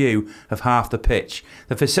clear view of half the pitch.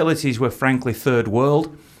 The facilities were frankly third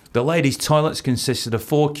world. The ladies' toilets consisted of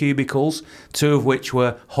 4 cubicles, 2 of which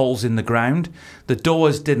were holes in the ground. The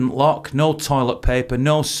doors didn't lock, no toilet paper,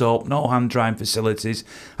 no soap, no hand-drying facilities.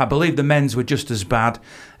 I believe the men's were just as bad.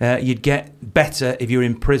 You'd get better if you were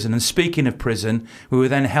in prison. And speaking of prison, we were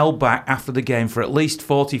then held back after the game for at least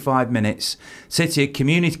 45 minutes. City had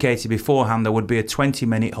communicated beforehand there would be a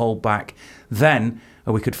 20-minute hold back. Then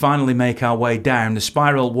we could finally make our way down the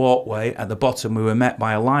spiral walkway. At the bottom, we were met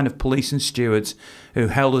by a line of police and stewards who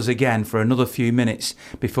held us again for another few minutes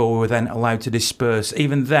before we were then allowed to disperse.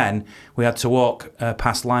 Even then, we had to walk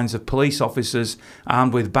past lines of police officers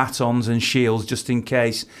armed with batons and shields just in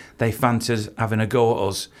case they fancied having a go at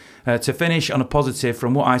us. To finish on a positive,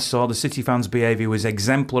 from what I saw, the City fans' behaviour was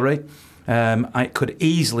exemplary. It could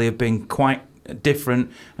easily have been quite different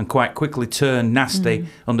and quite quickly turned nasty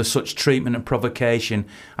under such treatment and provocation.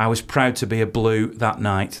 I was proud to be a Blue that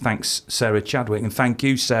night. Thanks, Sarah Chadwick, and thank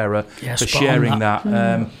you, Sarah, for sharing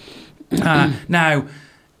that. Now,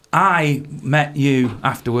 I met you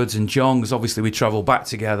afterwards, and John, because obviously we travelled back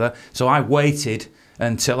together, so I waited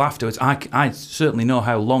until afterwards. I certainly know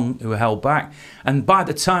how long we were held back, and by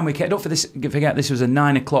the time we don't forget this was a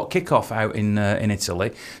 9 o'clock kickoff out in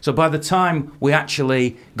Italy. So by the time we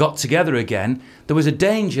actually got together again, there was a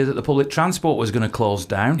danger that the public transport was going to close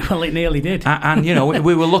down. Well, it nearly did. And you know,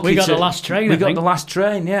 we were lucky. We got the last train. We got the last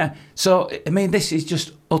train. Yeah. So I mean, this is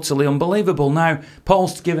just utterly unbelievable. Now,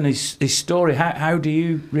 Paul's given his story. How do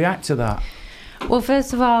you react to that? Well,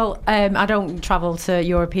 first of all, I don't travel to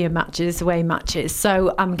European matches, away matches,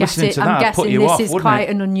 so I'm guessing this is quite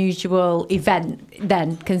an unusual event.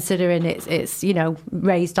 Then, considering it's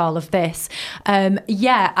raised all of this,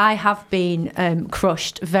 I have been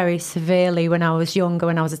crushed very severely when I was younger,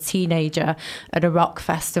 when I was a teenager at a rock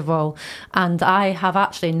festival, and I have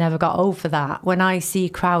actually never got over that. When I see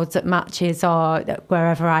crowds at matches or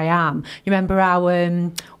wherever I am, you remember how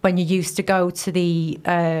when you used to go to the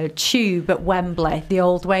tube at Wembley, the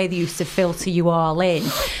old way, they used to filter you all in,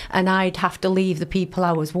 and I'd have to leave the people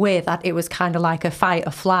I was with. It was kind of like a fight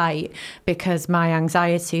or flight, because my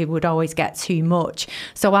anxiety would always get too much.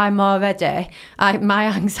 So my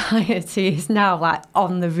anxiety is now like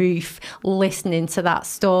on the roof listening to that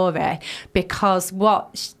story, because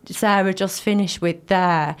what Sarah just finished with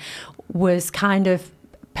there was kind of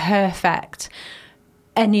perfect.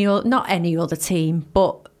 Not any other team,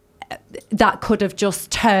 but that could have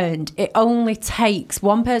just turned. It only takes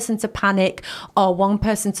one person to panic, or one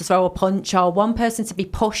person to throw a punch, or one person to be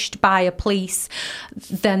pushed by a police.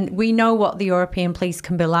 Then we know what the European police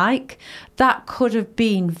can be like. That could have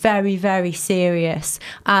been very, very serious.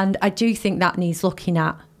 And I do think that needs looking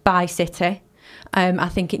at by City. I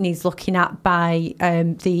think it needs looking at by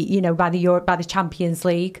the Champions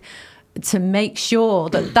League, to make sure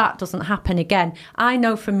that doesn't happen again. I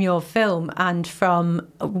know from your film and from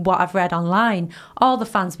what I've read online, all the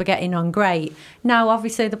fans were getting on great. Now,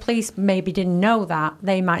 obviously, the police maybe didn't know that.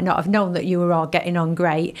 They might not have known that you were all getting on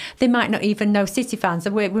great. They might not even know City fans.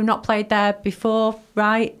 We've not played there before,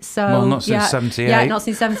 right? So not since 78. Yeah, not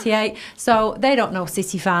since 78. So they don't know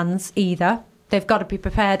City fans either. They've got to be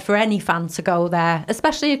prepared for any fan to go there,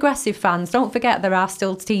 especially aggressive fans. Don't forget there are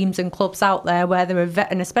still teams and clubs out there where there are,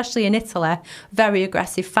 and especially in Italy, very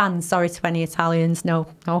aggressive fans. Sorry to any Italians, no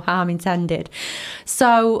harm intended.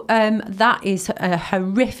 So that is a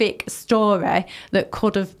horrific story that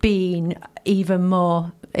could have been even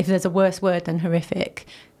more, if there's a worse word than horrific,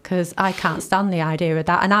 because I can't stand the idea of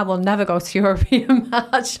that, and I will never go to a European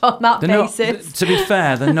match on that basis. To be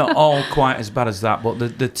fair, they're not all quite as bad as that, but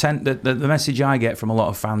the message I get from a lot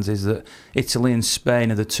of fans is that Italy and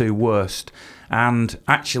Spain are the two worst. And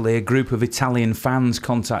actually, a group of Italian fans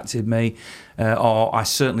contacted me, or I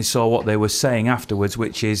certainly saw what they were saying afterwards,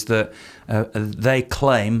 which is that they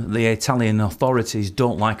claim the Italian authorities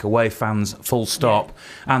don't like away fans, full stop.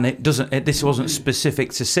 Yeah. And this wasn't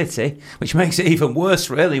specific to City, which makes it even worse,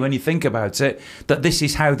 really, when you think about it, that this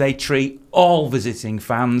is how they treat all visiting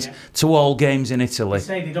fans to all games in Italy. They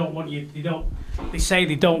say they don't want you. They say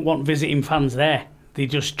they don't want visiting fans there. They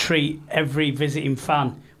just treat every visiting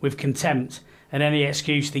fan with contempt. And any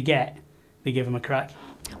excuse they get, they give them a crack.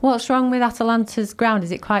 What's wrong with Atalanta's ground?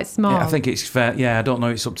 Is it quite small? Yeah, I think it's fair. Yeah, I don't know.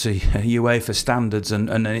 It's up to UEFA standards, and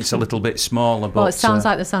it's a little bit smaller. But, well, it sounds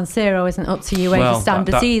like the San Siro isn't up to UEFA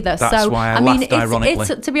standards either. That's why I laughed,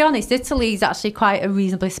 ironically. To be honest, Italy's actually quite a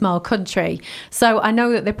reasonably small country. So I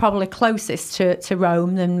know that they're probably closest to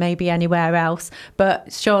Rome than maybe anywhere else.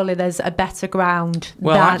 But surely there's a better ground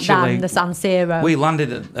than the San Siro. We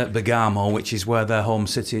landed at Bergamo, which is where their home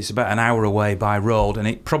city is, about an hour away by road, and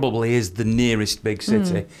it probably is the nearest big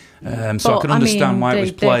city. So I can understand why it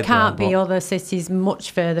was played there. There can't be other cities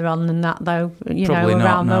much further on than that, though,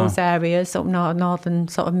 around those areas, up northern,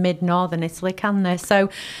 sort of mid-northern Italy, can there?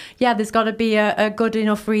 So, yeah, there's got to be a good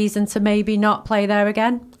enough reason to maybe not play there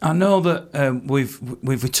again. I know that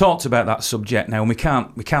we've talked about that subject now, and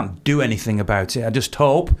we can't do anything about it. I just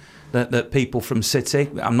hope that people from City,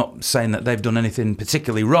 I'm not saying that they've done anything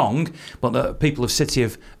particularly wrong, but that people of City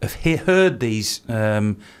have heard these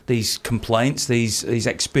complaints, these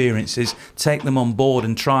experiences, take them on board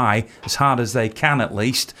and try as hard as they can, at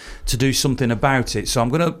least, to do something about it. So I'm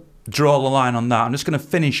going to draw the line on that. I'm just going to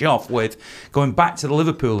finish off with going back to the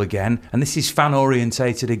Liverpool again, and this is fan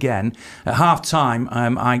orientated again. At half time,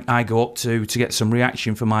 I go up to get some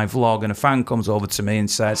reaction for my vlog, and a fan comes over to me and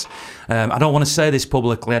says, I don't want to say this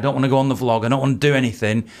publicly, I don't want to go on the vlog, I don't want to do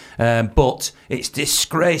anything, but it's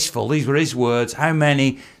disgraceful, these were his words, how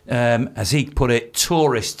many, as he put it,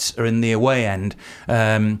 tourists are in the away end.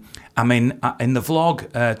 I mean, in the vlog,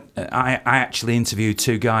 I actually interviewed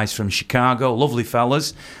two guys from Chicago, lovely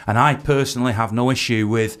fellas, and I personally have no issue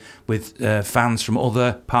with fans from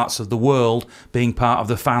other parts of the world being part of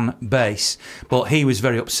the fan base. But he was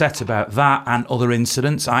very upset about that and other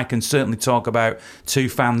incidents. I can certainly talk about two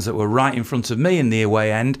fans that were right in front of me in the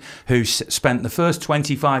away end who spent the first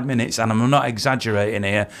 25 minutes, and I'm not exaggerating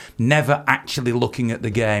here, never actually looking at the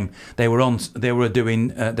game. They were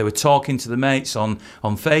talking to the mates on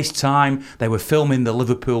FaceTime. They were filming the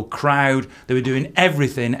Liverpool crowd. They were doing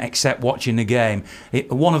everything except watching the game.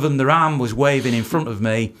 One of them, their arm was waving in front of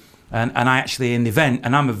me. And I actually, in the event,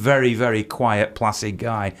 and I'm a very, very quiet, placid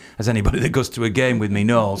guy, as anybody that goes to a game with me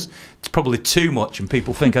knows, it's probably too much, and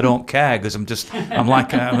people think I don't care because I'm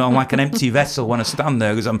like an empty vessel when I stand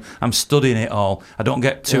there because I'm studying it all. I don't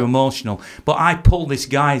get too emotional. But I pulled this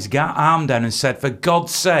guy's arm down and said, for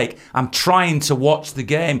God's sake, I'm trying to watch the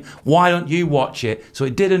game. Why don't you watch it? So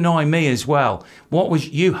it did annoy me as well. What was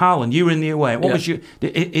you, Harlan? You were in the away. What was you?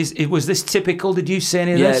 Was this typical? Did you see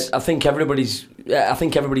any of this? Yeah, I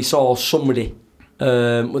think everybody saw somebody,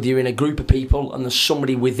 whether you're in a group of people and there's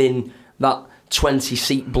somebody within that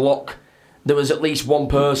 20-seat block. There was at least one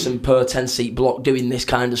person per 10-seat block doing this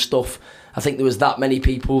kind of stuff. I think there was that many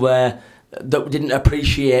people there that didn't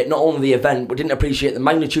appreciate not only the event, but didn't appreciate the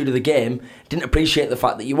magnitude of the game, didn't appreciate the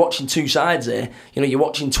fact that you're watching two sides here. You know, you're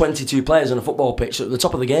watching 22 players on a football pitch at the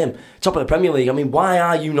top of the game, top of the Premier League. I mean, why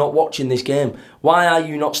are you not watching this game? Why are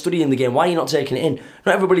you not studying the game? Why are you not taking it in?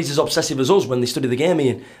 Not everybody's as obsessive as us when they study the game,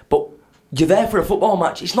 Ian, but you're there for a football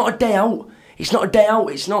match. It's not a day out. It's not a day out.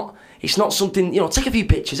 It's not something, take a few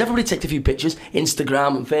pictures. Everybody take a few pictures.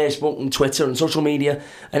 Instagram and Facebook and Twitter and social media,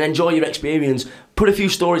 and enjoy your experience. Put a few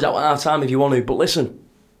stories out at half time if you want to. But listen,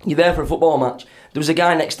 you're there for a football match. There was a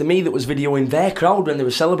guy next to me that was videoing their crowd when they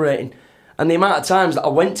were celebrating. And the amount of times that I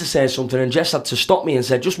went to say something and Jess had to stop me and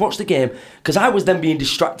said, just watch the game, because I was then being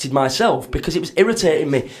distracted myself because it was irritating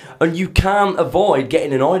me. And you can't avoid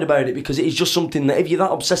getting annoyed about it because it is just something that if you're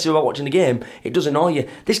that obsessive about watching the game, it does annoy you.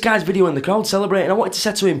 This guy's videoing the crowd celebrating. I wanted to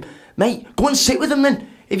say to him, mate, go and sit with them then.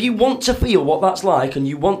 If you want to feel what that's like and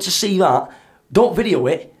you want to see that, don't video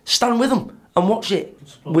it, stand with them and watch it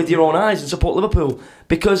with your own eyes and support Liverpool.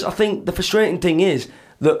 Because I think the frustrating thing is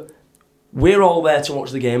that we're all there to watch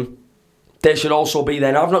the game. They should also be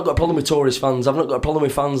there. Now, I've not got a problem with tourist fans. I've not got a problem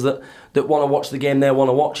with fans that want to watch the game, they want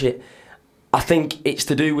to watch it. I think it's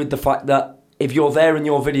to do with the fact that if you're there and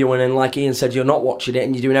you're videoing and, like Ian said, you're not watching it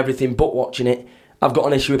and you're doing everything but watching it, I've got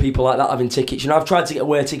an issue with people like that having tickets. I've tried to get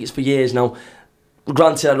away tickets for years now.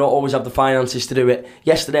 Granted, I don't always have the finances to do it.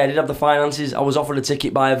 Yesterday I did have the finances. I was offered a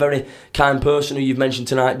ticket by a very kind person who you've mentioned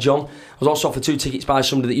tonight, John. I was also offered 2 tickets by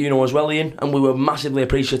somebody that you know as well, Ian, and we were massively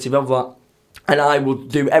appreciative of that. And I would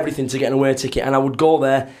do everything to get an away ticket, and I would go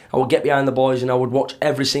there, I would get behind the boys, and I would watch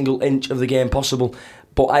every single inch of the game possible.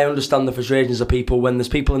 But I understand the frustrations of people when there's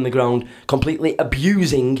people in the ground completely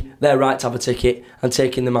abusing their right to have a ticket and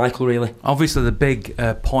taking the Michael, really. Obviously, the big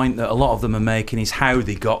point that a lot of them are making is how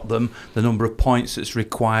they got them, the number of points that's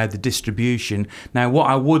required, the distribution. Now, what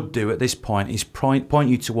I would do at this point is point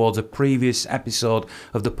you towards a previous episode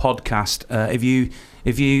of the podcast.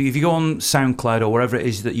 If you go on SoundCloud or wherever it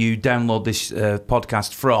is that you download this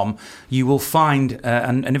podcast from, you will find,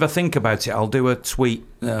 and if I think about it, I'll do a tweet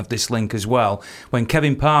of this link as well, when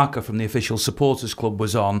Kevin Parker from the Official Supporters Club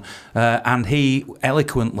was on, and he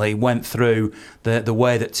eloquently went through the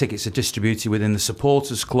way that tickets are distributed within the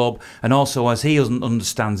Supporters Club, and also, as he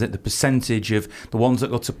understands it, the percentage of the ones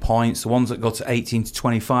that go to points, the ones that go to 18 to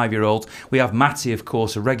 25-year-olds. We have Matty, of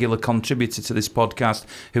course, a regular contributor to this podcast,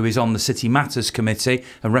 who is on the City Matters Committee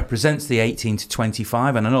and represents the 18 to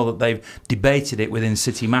 25, and I know that they've debated it within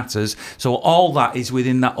City Matters. So all that is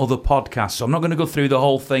within that other podcast. So I'm not going to go through the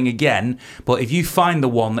whole thing again, but if you find the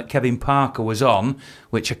one that Kevin Parker was on,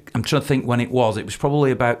 which I'm trying to think when it was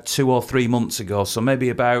probably about 2 or 3 months ago, so maybe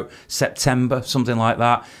about September, something like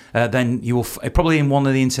that, then you will probably in one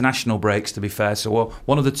of the international breaks, to be fair, so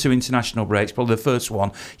one of the 2 international breaks, probably the first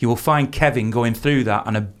one, you will find Kevin going through that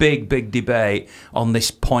and a big debate on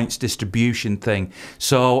this points distribution thing.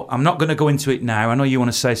 So I'm not going to go into it now. I know you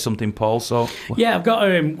want to say something, Paul. So yeah,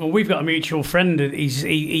 we've got a mutual friend.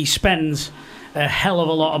 He spends a hell of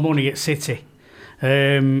a lot of money at City.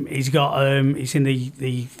 He's in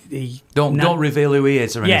the don't reveal who he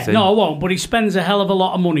is or anything. Yeah, no, I won't. But he spends a hell of a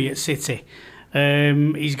lot of money at City.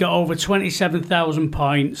 He's got over 27,000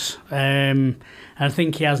 points. I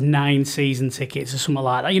think he has 9 season tickets or something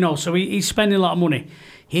like that. So he's spending a lot of money.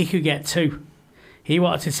 He could get 2. He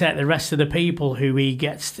wanted to take the rest of the people who he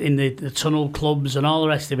gets in the tunnel clubs and all the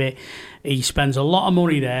rest of it. He spends a lot of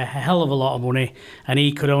money there, a hell of a lot of money, and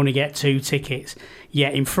he could only get 2 tickets.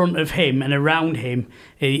 Yet in front of him and around him,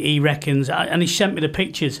 he reckons, and he sent me the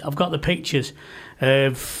pictures, I've got the pictures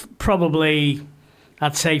of probably,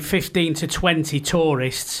 I'd say 15 to 20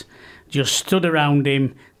 tourists just stood around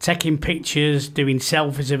him, taking pictures, doing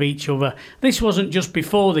selfies of each other. This wasn't just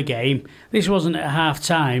before the game, this wasn't at half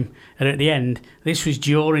time and at the end, this was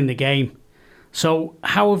during the game. So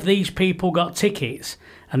how have these people got tickets?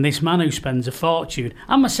 And this man who spends a fortune,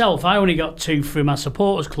 and myself, I only got 2 through my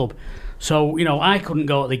supporters club. So, I couldn't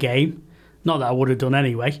go at the game. Not that I would have done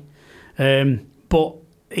anyway. But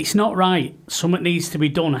it's not right. Something needs to be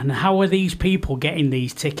done. And how are these people getting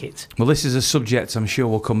these tickets? Well, this is a subject I'm sure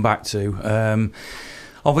we'll come back to.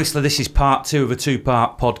 Obviously, this is part 2 of a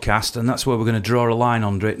 2-part podcast, and that's where we're going to draw a line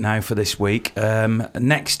under it now for this week.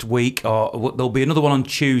 Next week, there'll be another one on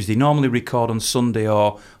Tuesday. Normally record on Sunday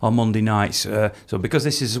or Monday nights. So because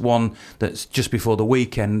this is one that's just before the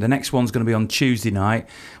weekend, the next one's going to be on Tuesday night.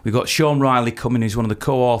 We've got Sean Riley coming, who's one of the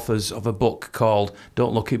co-authors of a book called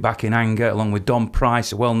Don't Look It Back in Anger, along with Don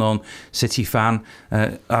Price, a well-known City fan,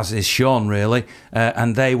 as is Sean, really.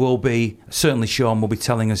 And they will be, certainly Sean will be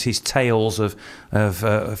telling us his tales of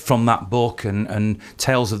from that book and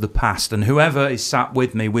tales of the past, and whoever is sat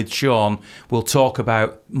with me with Sean will talk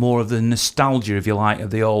about more of the nostalgia, if you like,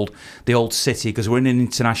 of the old City, because we're in an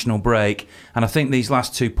international break, and I think these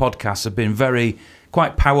last 2 podcasts have been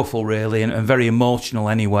quite powerful, really, and very emotional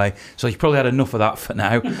anyway, so you've probably had enough of that for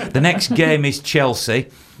now. The next game is Chelsea.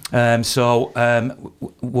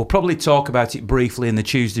 We'll probably talk about it briefly in the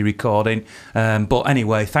Tuesday recording. But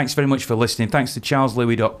anyway, thanks very much for listening. Thanks to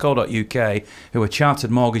charleslewis.co.uk, who are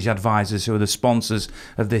chartered mortgage advisors, who are the sponsors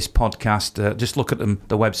of this podcast. Just look at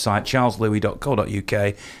the website,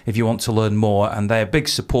 charleslewis.co.uk, if you want to learn more. And they're a big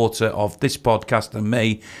supporter of this podcast and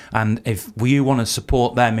me. And if you want to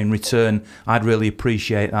support them in return, I'd really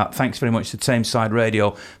appreciate that. Thanks very much to Tameside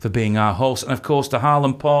Radio for being our host. And of course to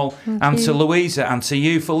Harlan, Paul, and to Louisa, and to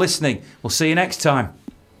you for listening. We'll see you next time.